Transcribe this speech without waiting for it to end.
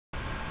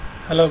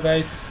Hello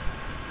guys,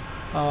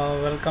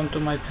 welcome to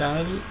my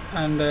channel,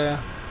 and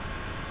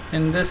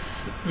in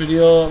this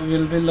video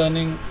we'll be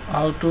learning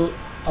how to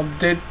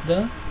update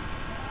the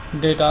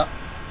data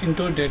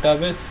into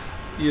database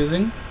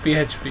using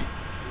PHP.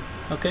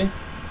 Okay,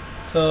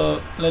 so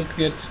let's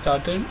get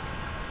started.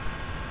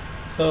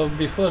 So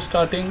before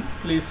starting,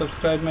 please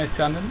subscribe my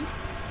channel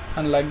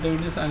and like the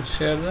videos and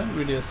share the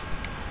videos.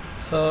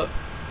 So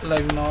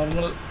like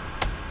normal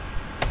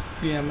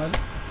HTML,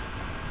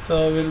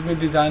 so we'll be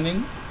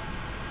designing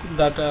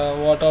that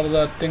what are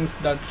the things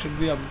that should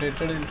be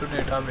updated into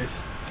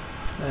database.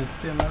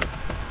 HTML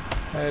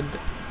head,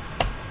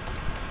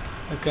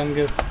 I can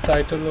give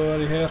title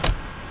over here.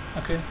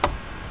 Okay,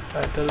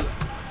 title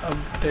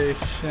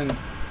updation.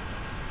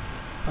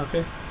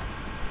 Okay,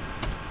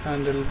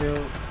 and we'll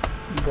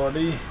give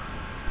body.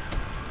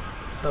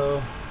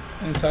 So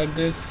inside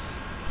this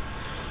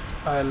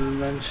I'll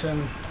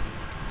mention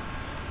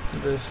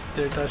this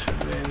data should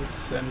be in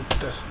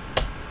center.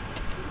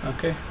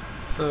 Okay,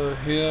 so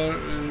here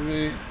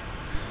we'll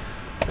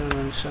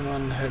mention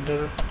one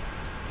header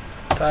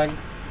tag.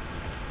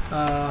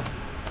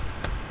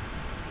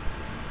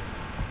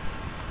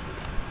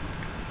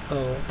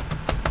 So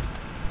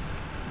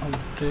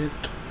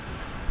update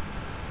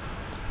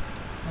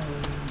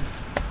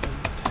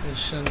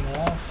addition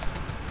of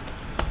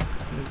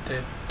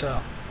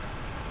data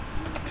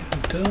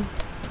into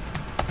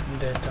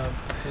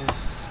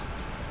database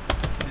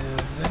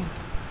using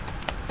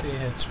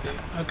PHP.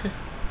 Okay,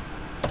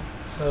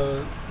 so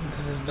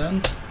this is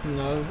done.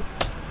 Now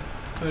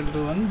we'll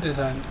do one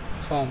design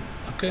form.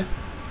 Okay,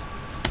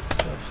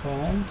 so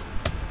form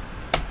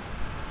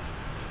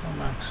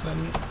action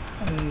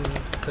and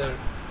third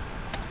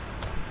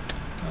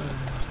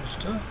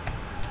register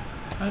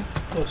and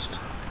post.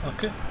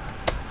 Okay,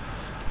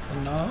 so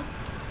now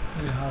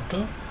we have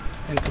to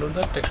include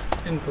the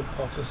text input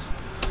boxes.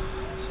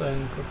 So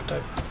input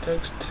type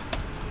text,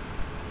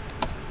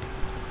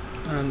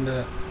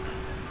 and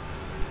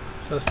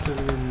first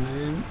will be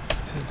name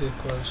is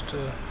equals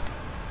to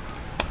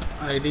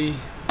ID,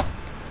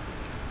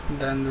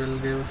 then we'll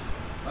give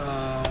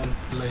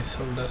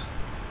placeholder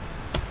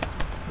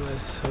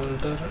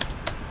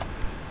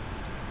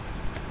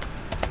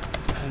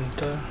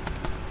enter,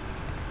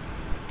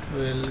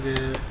 we'll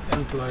give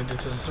employee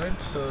details,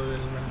 right? So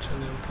we'll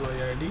mention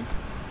employee ID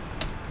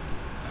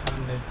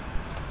and then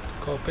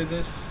copy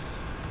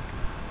this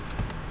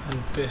and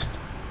paste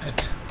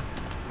it.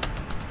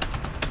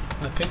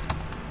 Okay,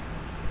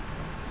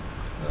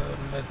 so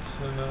let's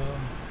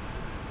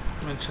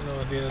mention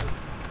over here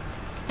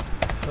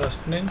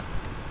first name,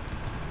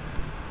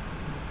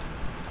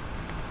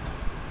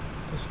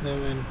 first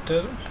name,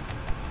 enter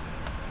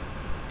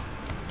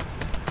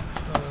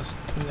first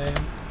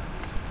name,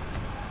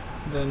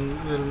 then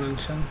we'll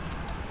mention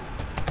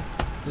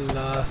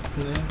last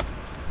name.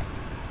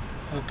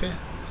 Okay,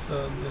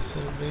 so this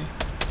will be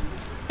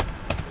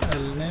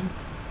L name,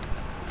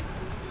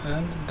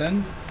 and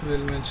then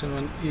we'll mention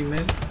one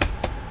email,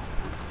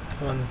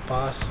 one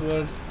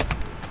password,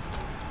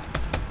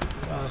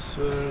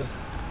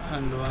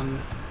 and one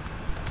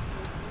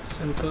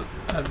simple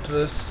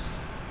address,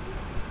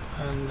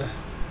 and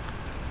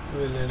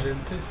we'll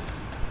edit this.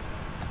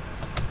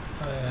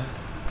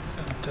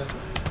 Enter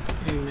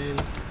email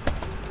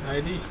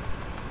ID,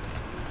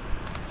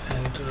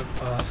 enter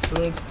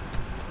password,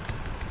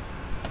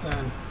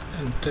 and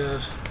enter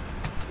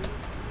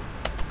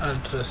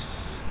address.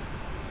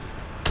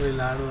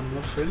 We'll add one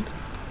more field,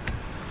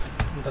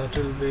 that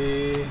will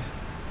be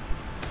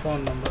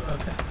phone number.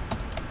 Okay,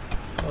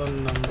 phone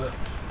number,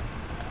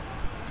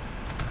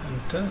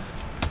 enter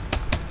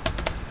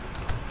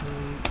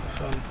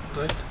phone,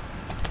 right?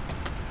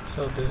 So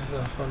this is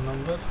the phone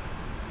number.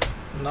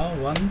 Now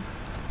one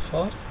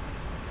for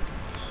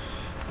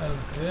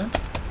I'll create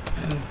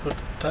input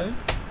type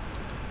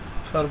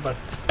for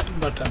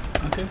button.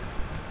 Okay,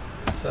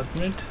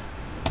 submit,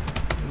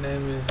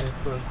 name is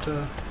equal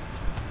to,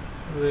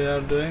 we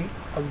are doing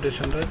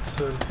updation, right?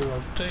 So we'll give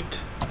update,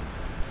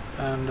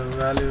 and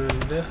value will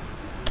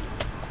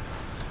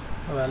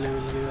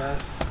give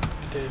as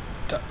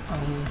data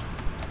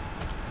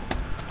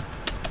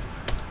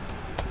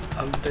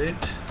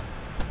update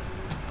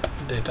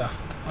data.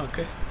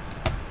 Okay,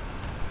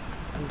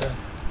 and then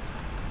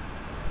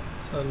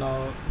so now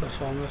the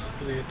form is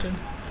created.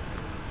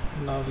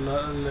 Now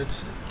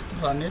let's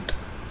run it.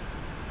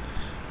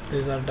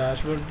 These are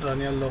dashboard, run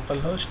your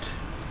localhost.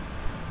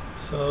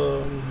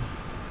 So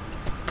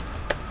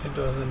it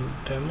was a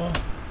demo,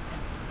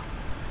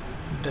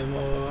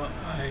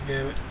 I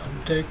gave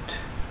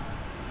update.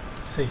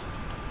 See,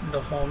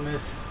 the form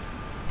is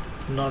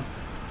not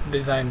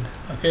designed.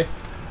 Okay,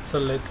 so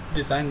let's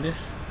design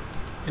this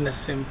in a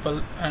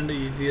simple and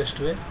easiest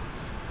way.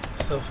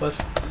 So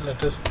first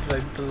let us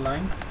break the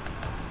line,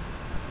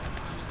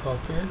 just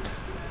copy it,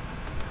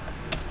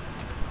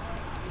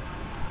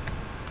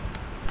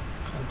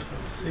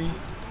 Ctrl C,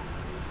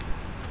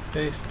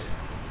 paste.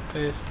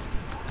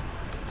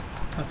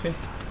 Okay,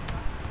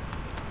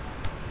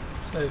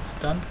 so it's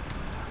done.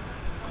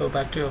 Go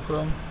back to your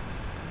Chrome,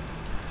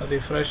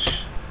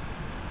 refresh,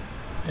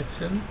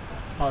 it's in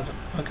order.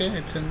 Okay,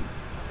 it's in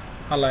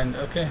aligned.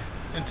 Okay,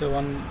 it's a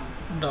one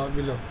down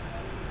below.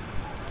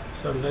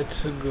 So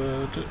let's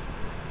go to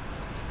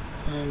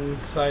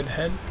inside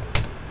head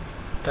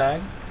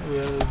tag,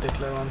 we'll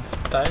declare one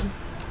style.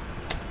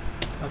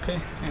 Okay,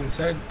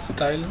 inside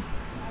style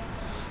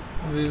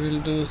we will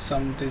do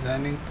some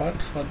designing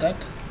part for that.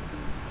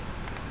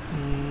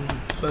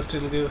 First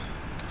we'll give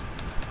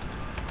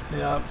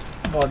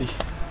body.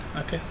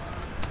 Okay,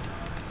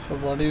 for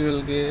body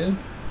we'll give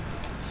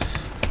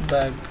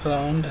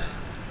background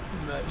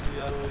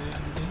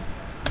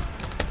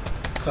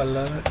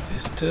color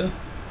is to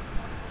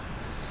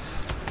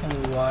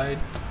white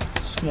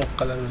smoke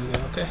color will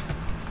give. Okay,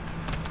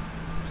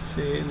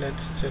 see,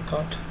 let's check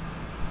out.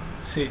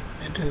 See,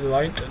 it is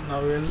white.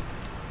 Now we'll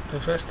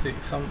refresh. See,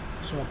 some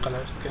smoke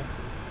color came.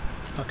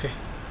 Okay,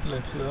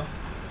 let's go.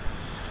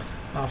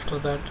 After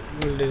that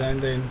we'll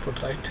design the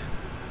input, right?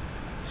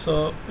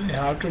 So we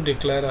have to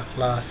declare a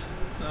class,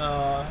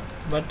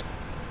 but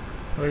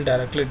we'll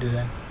directly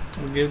design.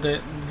 Give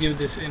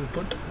this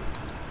input.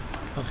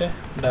 Okay,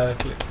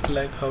 directly,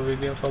 like how we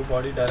give for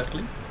body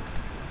directly.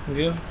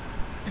 Give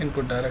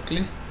input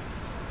directly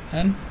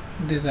and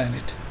design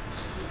it.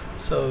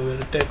 So we'll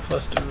take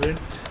first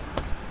width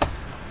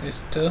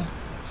is to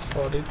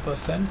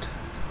 40%,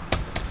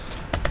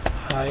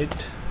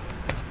 height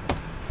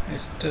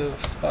is to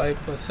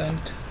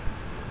 5%,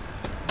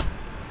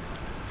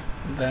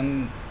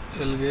 then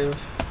we'll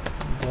give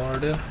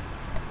border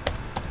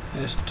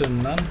is to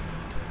none.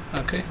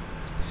 Okay,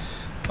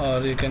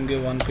 or you can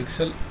give 1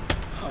 pixel.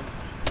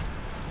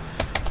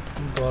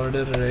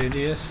 Border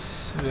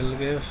radius will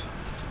give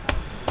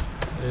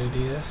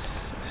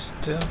radius is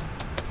to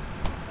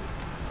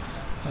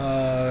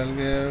we'll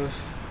give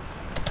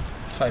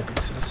 5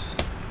 pixels.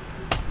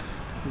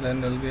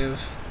 Then we'll give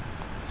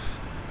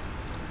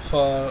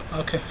for,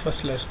 okay,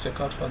 first let's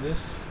check out for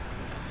this.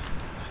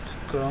 It's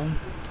Chrome,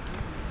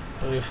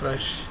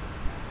 refresh.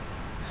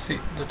 See,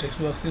 the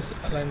text box is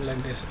aligned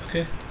like this.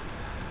 Okay,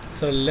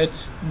 so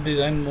let's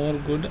design more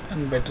good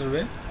and better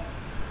way.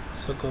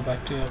 So go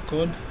back to your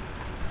code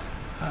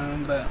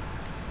and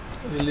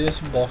we'll use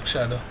box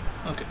shadow.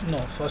 Okay, no,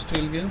 first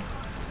we'll give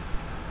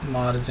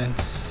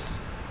margins,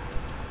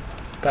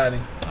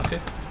 padding. Okay,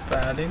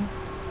 padding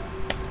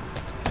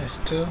is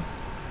to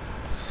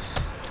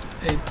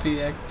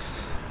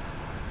 8px,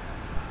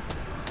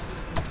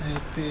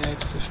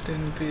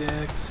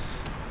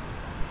 15px,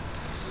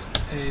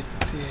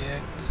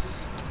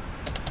 8px,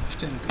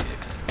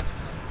 15px.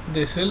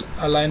 This will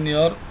align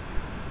your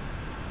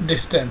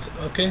distance.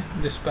 Okay,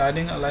 this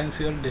padding aligns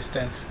your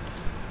distance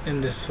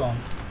in this form.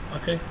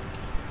 Okay,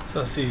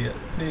 so see here,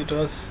 it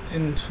was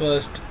in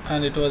first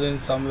and it was in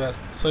somewhere,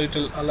 so it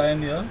will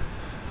align your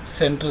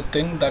center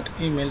thing that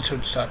email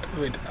should start.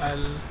 Wait,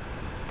 I'll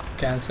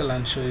cancel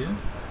and show you.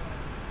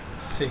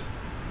 See,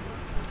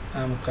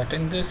 I'm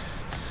cutting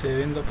this,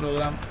 saving the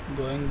program,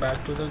 going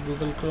back to the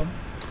Google Chrome,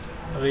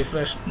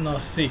 refresh. Now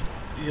see,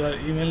 your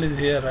email is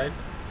here, right?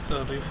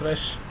 So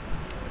refresh.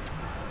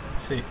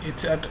 See,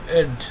 it's at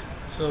edge,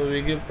 so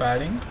we give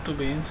padding to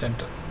be in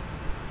center.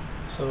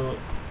 So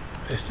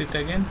paste it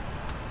again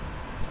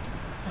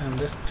and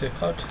just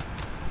check out,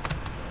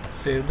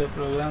 save the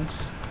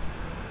programs,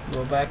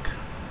 go back,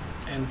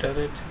 enter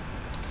it,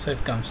 so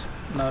it comes.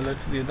 Now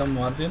let's give the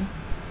margin,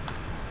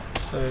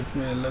 so it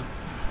may look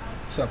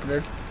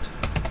separate.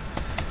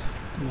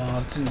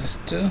 Margin is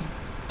to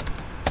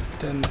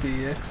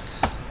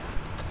 10px,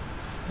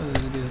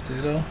 it will be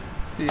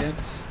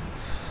 0px,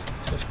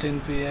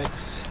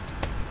 15px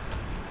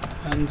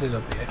and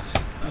 0px.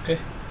 Okay,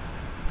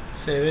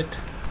 save it,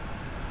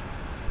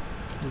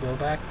 go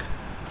back,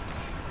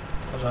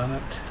 run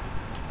it.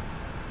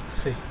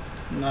 See,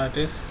 now it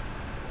is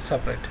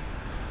separate,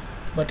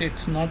 but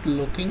it's not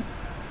looking,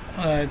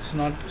 it's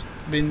not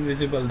been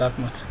visible that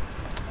much.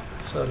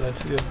 So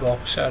let's give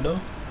box shadow.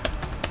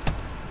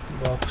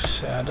 Box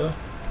shadow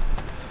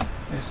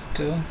is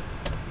to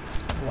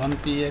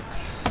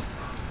 1px,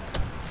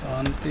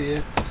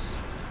 1px,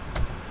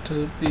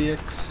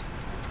 2px,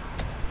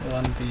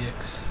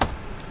 1px.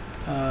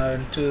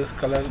 I'll choose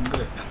color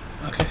gray.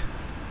 Okay,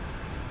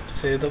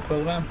 save the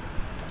program,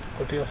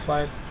 go to your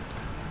file,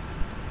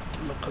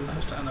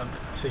 localhost and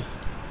update. See,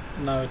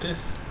 now it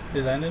is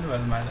designed in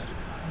well manner.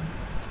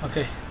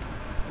 Okay,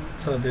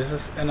 so this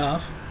is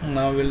enough.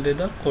 Now we'll do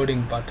the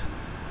coding part.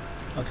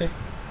 Okay,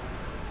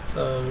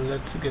 so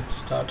let's get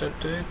started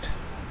to it.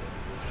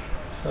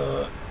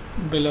 So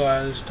below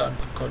I'll start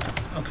the code.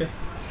 Okay,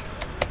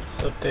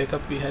 so take a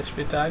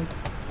PHP tag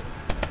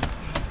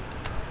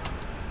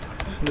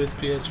and with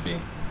PHP.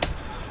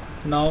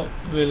 Now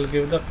we'll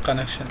give the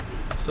connection.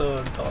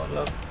 So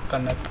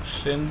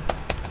 $connection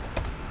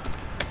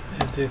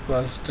is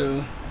equals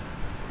to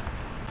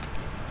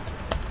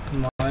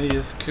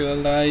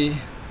MySql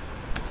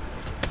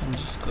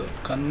underscore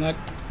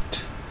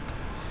connect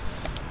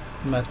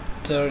method.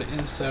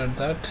 Insert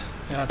that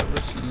you have to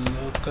put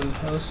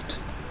localhost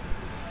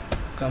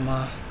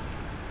comma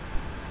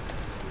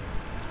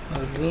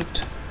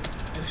root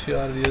if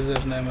your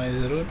username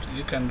is root,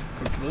 you can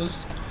put root.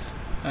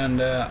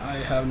 And I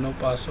have no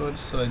password,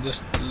 so I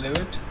just leave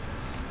it.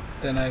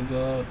 Then I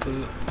go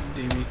to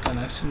db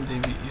connection.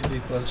 db is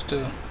equals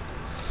to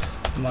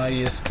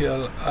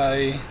MySql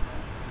I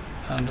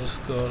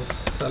underscore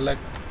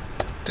select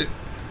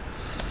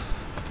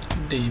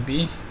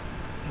db.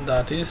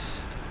 That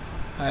is,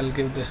 I'll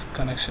give this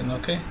connection.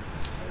 Okay,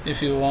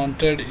 if you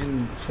wanted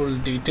in full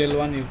detail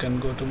one, you can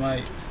go to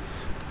my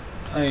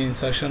in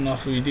section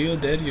of video.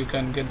 There you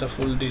can get the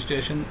full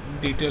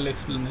detailed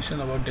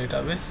explanation about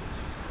database,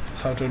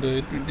 how to do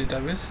it with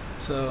database.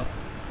 So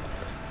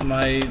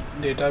my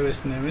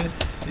database name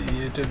is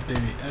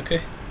YouTubeDB.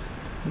 Okay,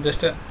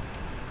 just a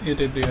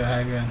YouTubeDB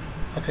again.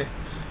 Okay,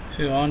 if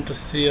you want to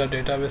see your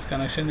database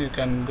connection, you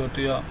can go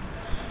to your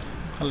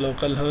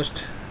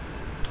localhost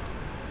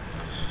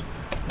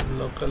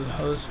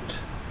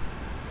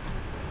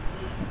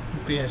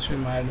PHP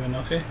MyAdmin.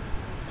 Okay,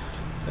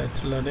 so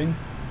it's loading.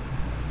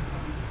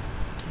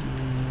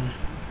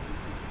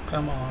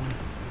 Come on.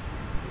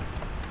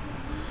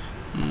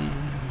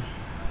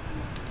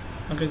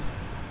 Okay,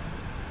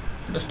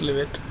 just leave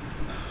it.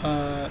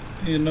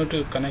 You know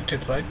to connect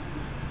it, right?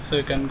 So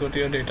you can go to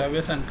your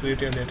database and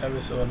create your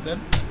database over there,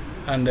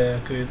 and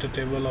create a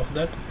table of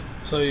that.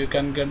 So you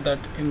can get that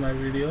in my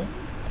video,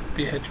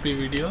 PHP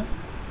video.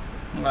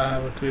 I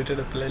have created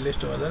a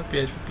playlist over there,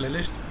 PHP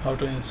playlist, how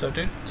to insert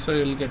it, so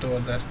you'll get over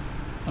there.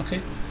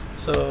 Okay,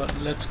 so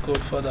let's go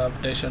for the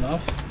updation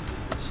of.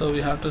 So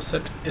we have to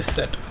set is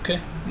set. Okay,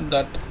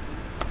 that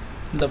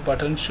the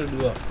button should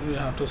work. We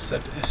have to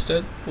set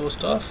instead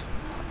post of.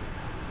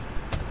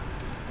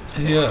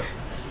 Here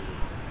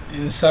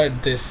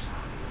inside this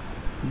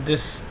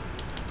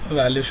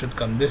value should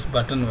come, this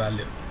button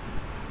value.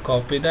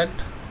 Copy that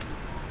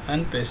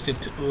and paste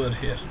it over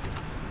here.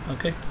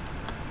 Okay,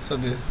 so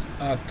this is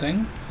our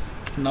thing.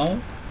 Now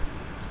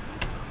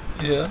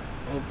here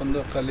open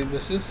the curly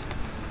braces,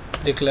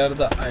 declare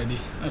the id.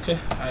 Okay,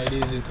 id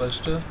is equals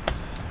to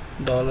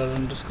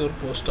 $_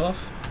 post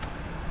of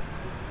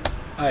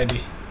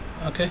id.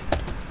 Okay,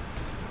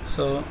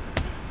 so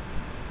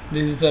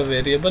this is the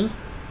variable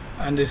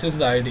and this is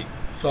the id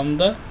from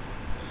the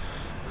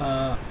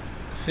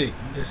see,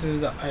 this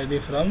is the id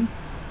from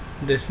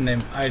this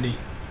name id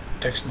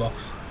text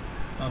box.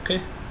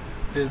 Okay,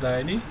 this is the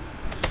id.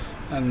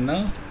 And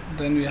now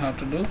then we have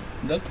to do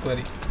the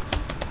query.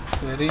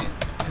 Query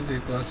is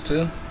equals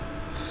to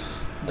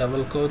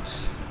double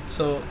quotes.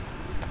 So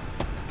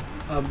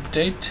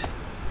update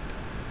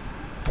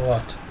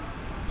what?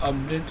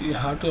 Update, you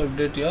have to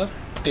update your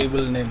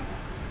table name,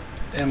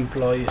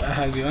 employee. I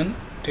have given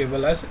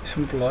table as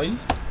employee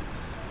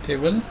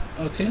table.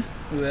 Okay,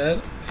 where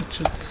it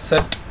should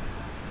set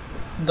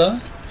the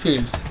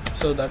fields.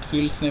 So that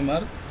fields name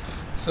are,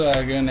 so I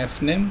have given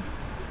f name.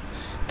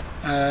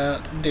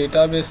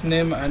 Database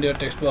name and your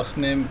text box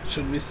name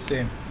should be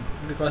same,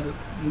 because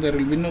there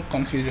will be no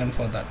confusion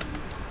for that.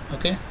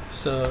 Okay,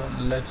 so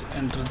let's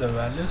enter the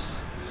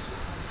values.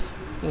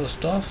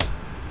 Post of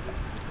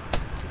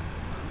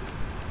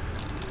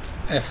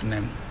f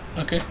name.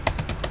 Okay,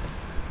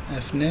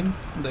 f name,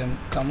 then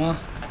comma.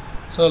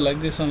 So like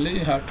this only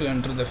you have to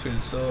enter the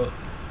field. So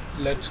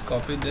let's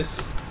copy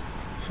this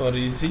for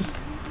easy.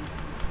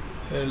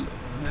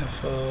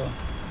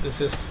 This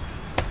is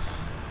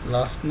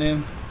last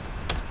name,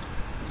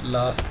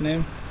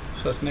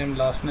 first name,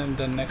 last name,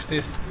 then next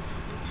is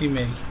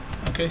email.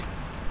 Okay,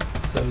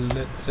 so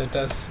let's set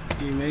as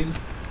email.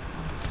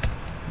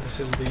 This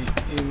will be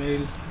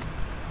email.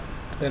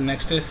 Then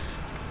next is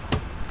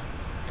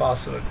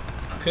password.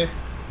 Okay,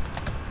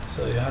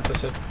 so you have to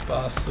set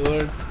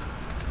password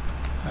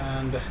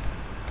and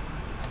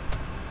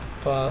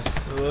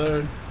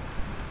password.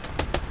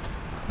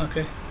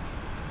 Okay,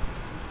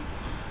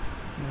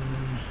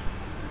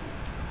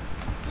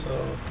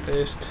 so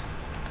paste.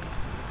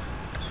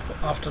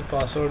 After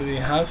password we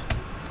have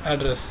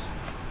address.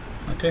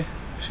 Okay,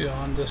 if you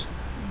want, just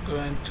go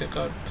and check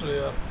out through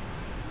your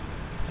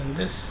in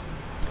this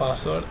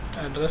password,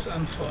 address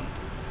and phone.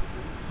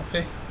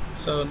 Okay,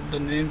 so the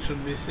name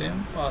should be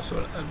same,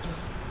 password,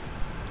 address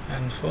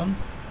and phone.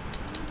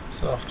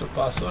 So after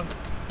password,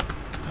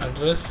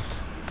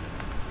 address,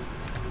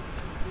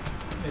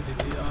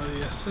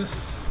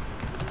 address,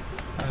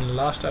 and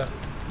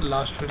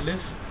last field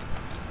is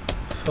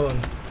phone.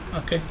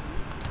 Okay,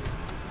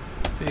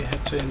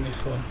 PHP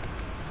phone.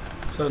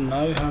 So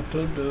now you have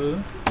to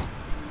do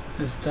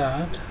is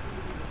that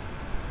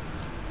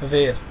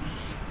where you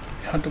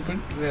have to put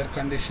where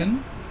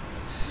condition,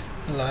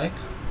 like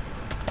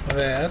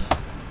where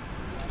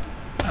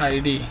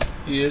id,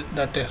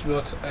 the text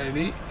box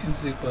id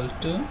is equal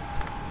to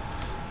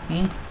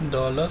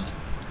dollar,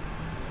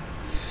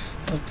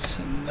 oops,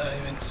 I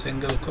mean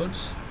single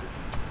quotes,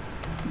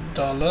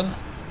 $_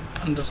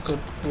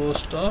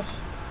 post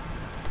of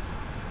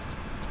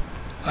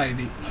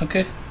id.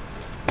 Okay,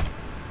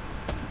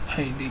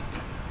 id,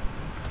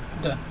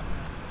 done.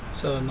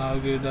 So now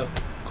give the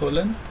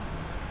colon,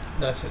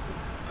 that's it.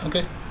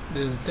 Okay,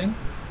 this is the thing.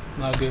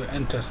 Now give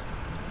enter.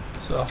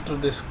 So after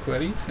this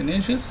query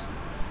finishes,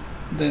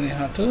 then you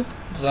have to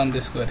run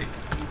this query.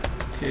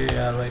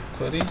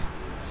 query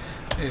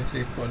is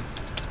equal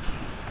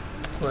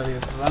query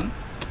run.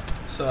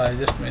 So I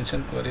just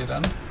mentioned query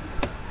run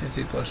is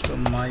equals to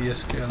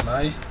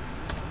MySqli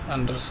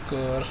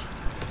underscore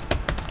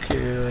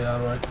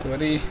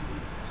query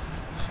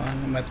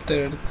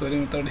method. Query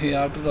method, here you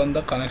have to run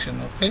the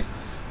connection. Okay,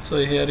 so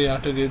here you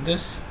have to give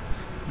this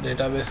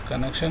database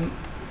connection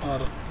or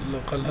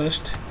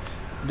localhost.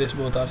 This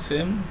both are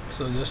same,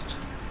 so just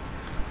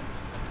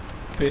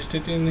paste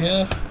it in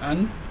here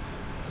and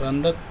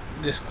run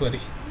this query.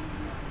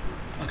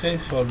 Okay,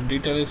 for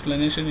detailed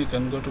explanation you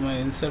can go to my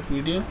insert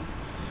video,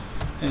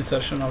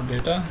 insertion of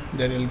data.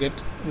 There you'll get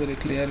very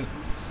clear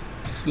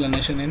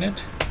explanation in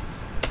it.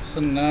 So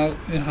now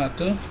you have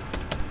to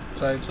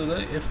try to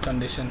the if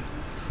condition,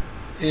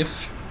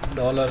 if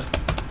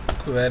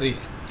 $query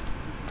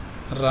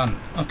run.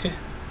 Okay,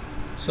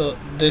 so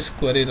this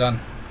query run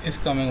is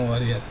coming over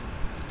here.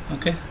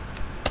 Okay,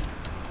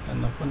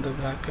 and open the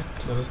bracket,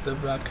 close the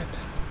bracket.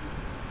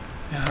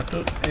 You have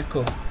to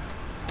echo.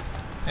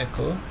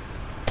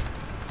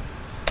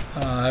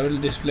 I will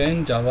display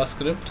in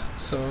JavaScript,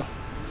 so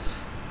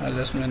I'll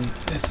just mean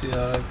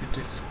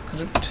script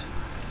script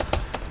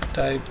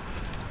type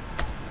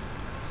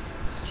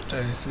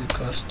is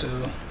equals to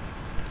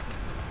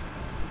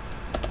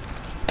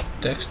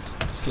text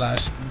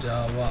 /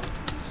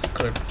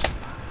 JavaScript.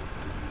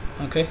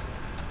 Okay,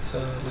 so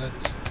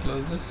let's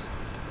close this.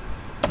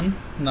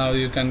 Now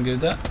you can give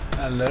the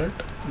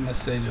alert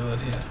message over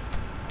here.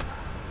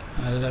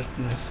 Alert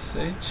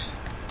message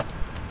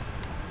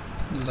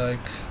like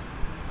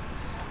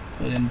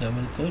within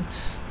double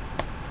quotes,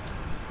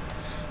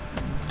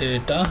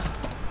 data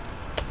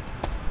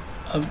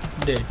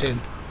updated.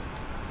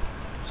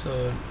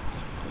 So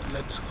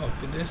let's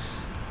copy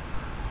this.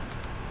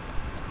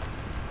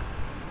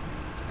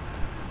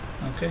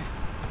 Okay,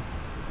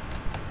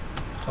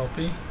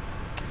 copy,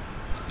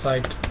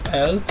 write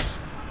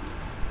else,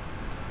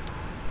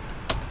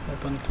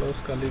 open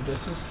close curly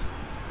braces,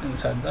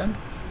 inside that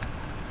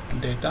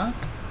data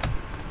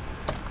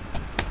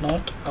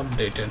not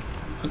updated.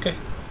 Okay,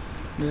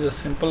 this is a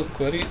simple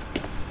query.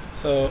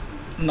 So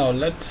now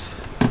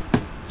let's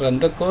run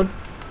the code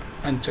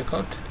and check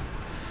out.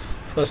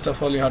 First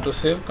of all, you have to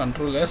save,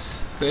 Control S,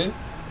 save,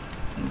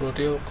 go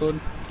to your code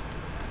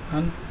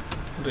and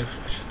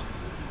refresh it.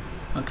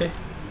 Okay,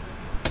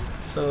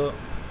 so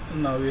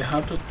now we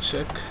have to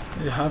check,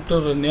 you have to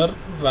run your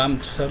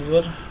WAMP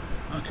server.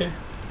 Okay,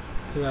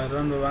 so I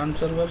run the WAMP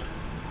server,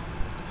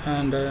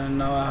 and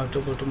now I have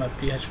to go to my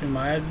PHP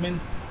MyAdmin.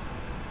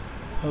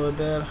 Over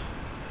there,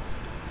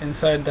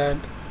 inside that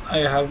I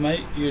have my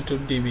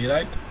YouTube DB,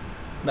 right?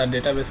 That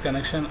database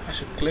connection. I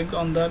should click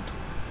on that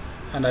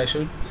and I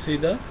should see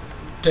the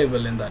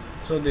table in that.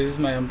 So this is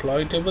my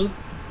employee table.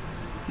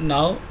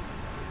 Now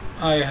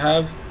I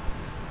have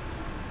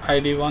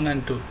ID 1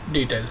 and 2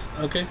 details.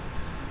 Okay,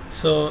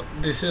 so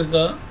this is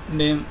the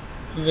name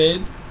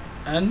Ved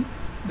and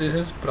this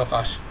is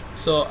Prakash.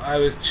 So I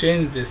will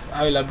change this,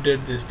 I will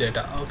update this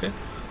data. Okay,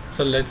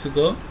 so let's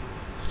go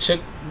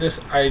check this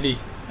ID.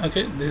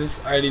 Okay, this is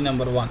ID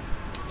number 1,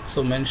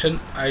 so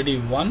mention ID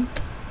 1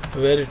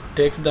 where it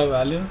takes the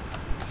value.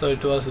 So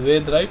it was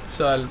Ved, right?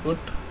 So I'll put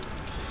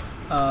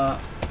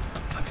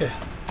okay,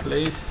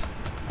 please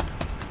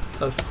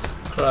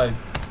subscribe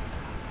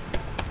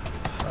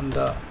from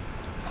the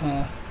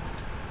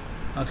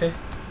okay,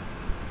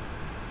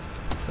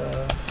 so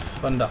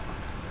Funda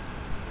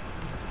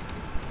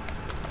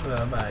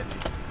web ID,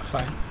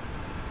 fine.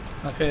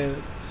 Okay,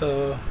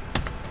 so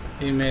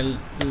email,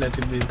 let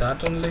it be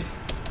that only.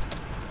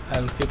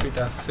 I'll keep it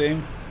as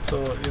same,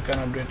 so you can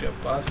update your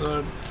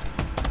password,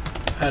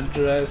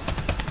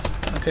 address,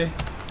 okay,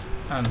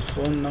 and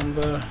phone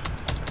number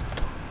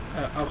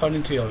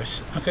according to your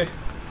wish. Okay,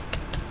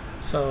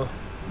 so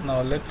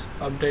now let's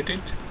update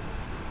it.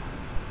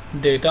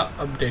 Data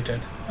updated.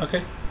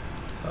 Okay,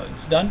 so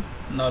it's done.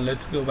 Now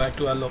let's go back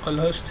to our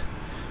localhost.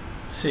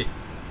 See,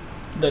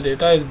 the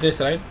data is this,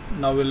 right?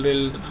 Now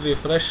we'll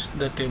refresh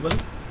the table,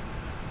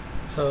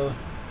 so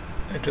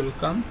it will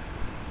come.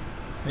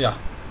 Yeah,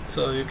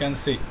 so you can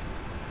see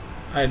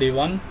ID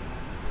 1,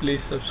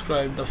 please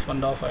subscribe the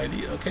fund of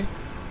ID. Okay,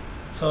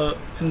 so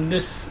in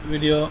this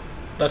video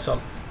that's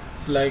all.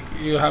 Like,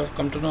 you have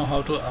come to know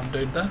how to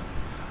update the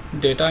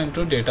data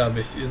into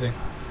database using.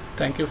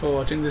 Thank you for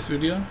watching this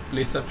video.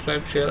 Please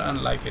subscribe, share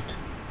and like it.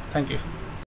 Thank you.